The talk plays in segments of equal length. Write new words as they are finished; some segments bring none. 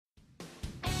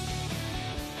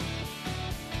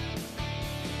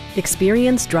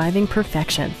Experience driving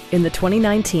perfection in the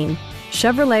 2019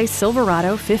 Chevrolet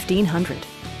Silverado 1500.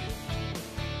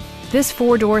 This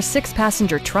four-door,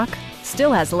 six-passenger truck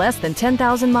still has less than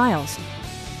 10,000 miles.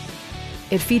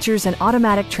 It features an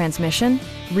automatic transmission,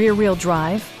 rear-wheel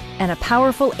drive, and a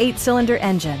powerful 8-cylinder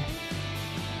engine.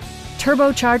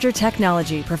 Turbocharger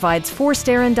technology provides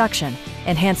forced-air induction,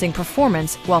 enhancing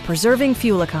performance while preserving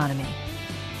fuel economy.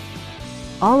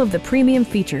 All of the premium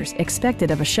features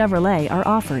expected of a Chevrolet are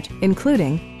offered,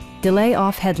 including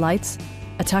delay-off headlights,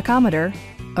 a tachometer,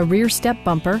 a rear step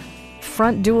bumper,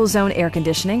 front dual-zone air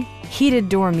conditioning, heated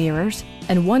door mirrors,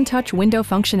 and one-touch window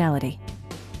functionality.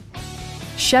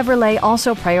 Chevrolet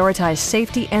also prioritized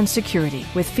safety and security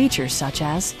with features such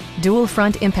as dual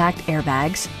front impact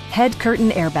airbags, head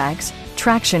curtain airbags,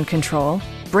 traction control,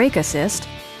 brake assist,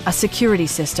 a security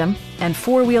system, and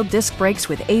four-wheel disc brakes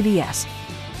with ABS.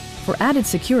 For added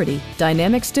security,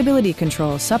 dynamic stability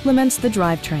control supplements the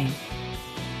drivetrain.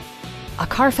 A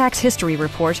Carfax history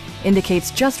report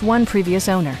indicates just one previous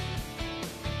owner.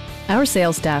 Our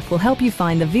sales staff will help you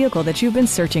find the vehicle that you've been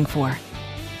searching for.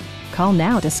 Call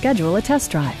now to schedule a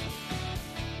test drive.